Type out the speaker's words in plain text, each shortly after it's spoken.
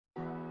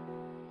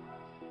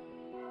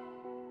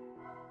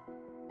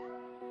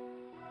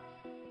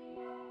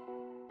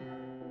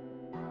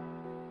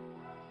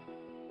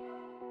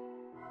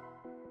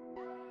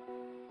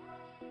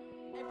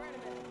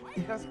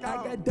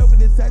I got dope in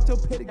this satchel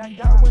pedigree.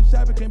 I went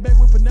shopping, came back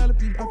with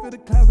Penelope. I feel the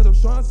closet of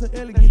Sean some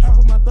elegance. I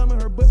put my thumb in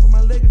her butt for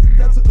my legacy.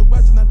 I took the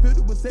watch and I filled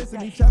it with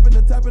sesame. Chopping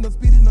the top and I'm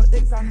speeding on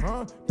X.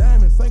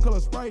 Diamond, same color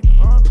Sprite.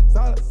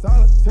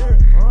 Solitary.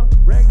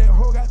 Rag that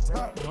hoe got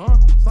top.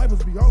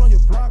 Snipers be all on your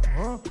block.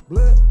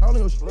 Blood all on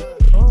your blood.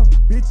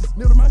 Bitches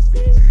kneel to my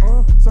feet.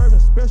 Serving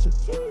special.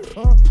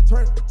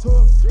 Turn it to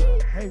a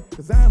freak. Hey,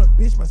 cause I ain't a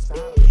bitch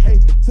myself. Hey,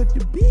 took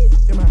your beat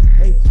in my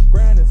hey.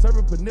 Grinding,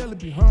 serving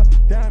Penelope.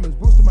 Diamonds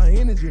boosting my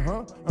energy.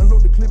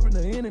 Unload the clip in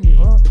the enemy.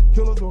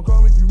 Killers gon'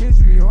 call me if you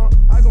mention me.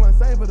 I go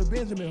insane for the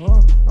Benjamin.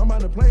 I'm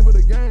out the plane for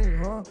the game.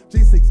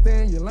 G6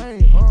 stay in your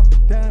lane.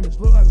 Diamonds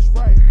look like a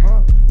Sprite.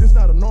 This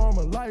not a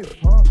normal life.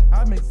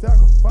 I make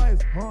sacrifice.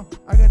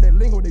 I got that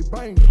lingo they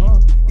biting.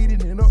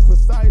 Eating it up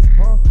precise.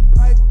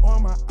 Pipe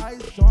on my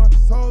ice.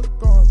 Soul's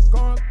gone.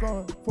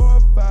 4 or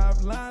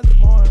 5 lines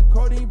pouring.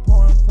 Codeine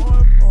pouring.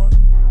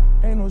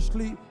 Ain't no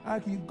sleep, I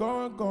keep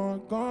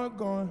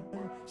going.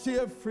 She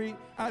a freak,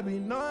 I be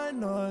gnawing.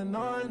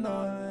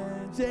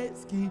 Jet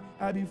ski,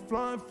 I be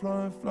flying.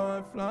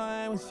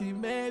 When she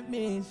met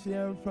me, she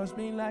approached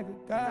me like a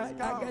god.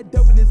 I got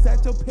dope in this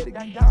satchel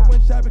pedigree. I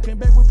went shopping, came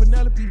back with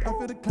Penelope. I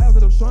feel the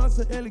closet of Sean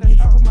some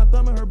elegance. I put my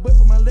thumb in her butt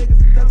for my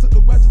legacy. I took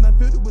the watch and I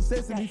filled it with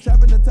sesame.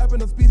 Chopping the top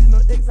and I'm speeding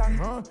on X.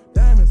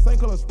 Diamond, same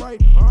color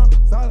Sprite.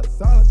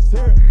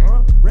 Solitary.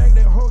 Rag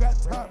that hoe got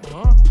top.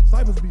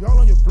 Snipers be all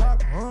on your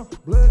block.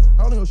 Blood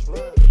all on your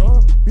blood.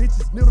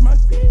 Bitches kneel to my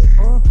feet.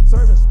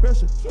 Serving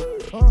special.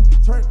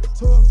 Turn it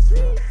to a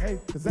freak. Hey,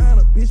 cause I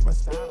ain't a bitch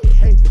myself.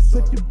 Hey,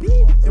 took your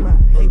beat in my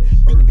hey.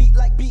 Beat the beat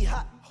like beat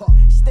hot.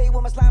 Stay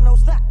with my slime, no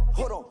slap.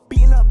 Hold on,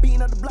 beating up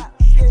the block.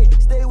 Yeah,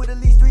 stay with at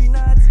least 3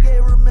 knots. Yeah,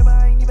 remember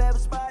I ain't even have a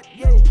spot.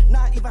 Yeah,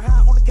 not even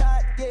hot on the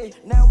cot. Yeah,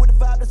 now I'm with the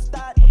 5 to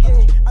start.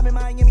 Yeah, I'm in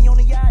Miami on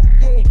the yacht.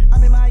 Yeah,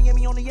 I'm in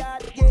Miami on the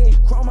yacht. Yeah,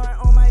 chrome heart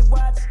on my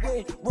watch.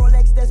 Yeah,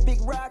 Rolex, that's big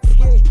rocks.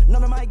 Yeah,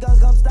 none of my guns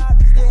come stock.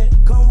 Yeah,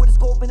 come with a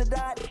scope and a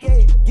dot.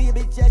 Yeah, give your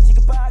bitch that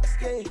chicken pox.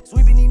 Yeah,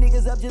 sweeping these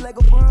niggas up just like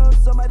a broom.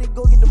 Somebody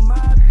go get the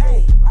mob.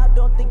 Hey, I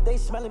don't think they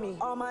smelling me.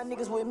 All my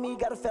niggas with me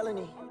got a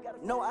felony.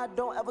 No, I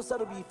don't ever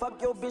settle me.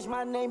 Fuck your bitch,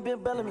 my name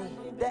Ben Bellamy.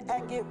 That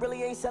act, it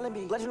really ain't selling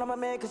me. Glad you know my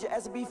man, cause your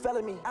ass be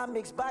felling me. I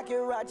mix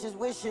pocket watches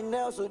with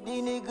Chanel, so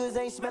these niggas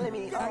ain't smelling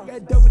me. I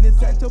got dope in this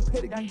satchel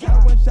pedigree.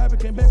 I went shopping,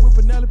 came back with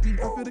Penelope. I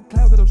feel the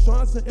closet of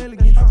Sean some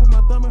elegance. I put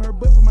my thumb in her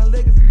butt for my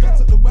legacy. I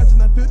took the watch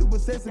and I filled it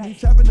with sesame.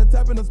 Chopping the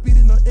top and I'm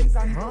speeding on X.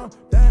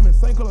 Diamond,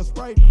 same color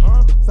Sprite.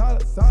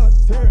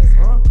 Solitary.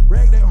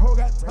 Rag that hoe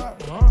got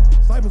top.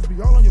 Snipers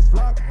be all on your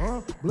block.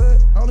 Blood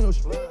all on your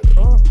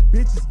blood.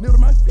 Bitches kneel to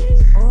my feet.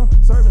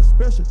 Serving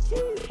special.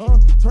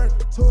 Turn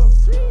it to a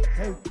freak.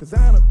 Hey, cause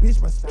I ain't a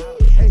bitch myself.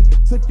 Hey,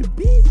 took your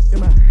beat in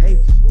my hey.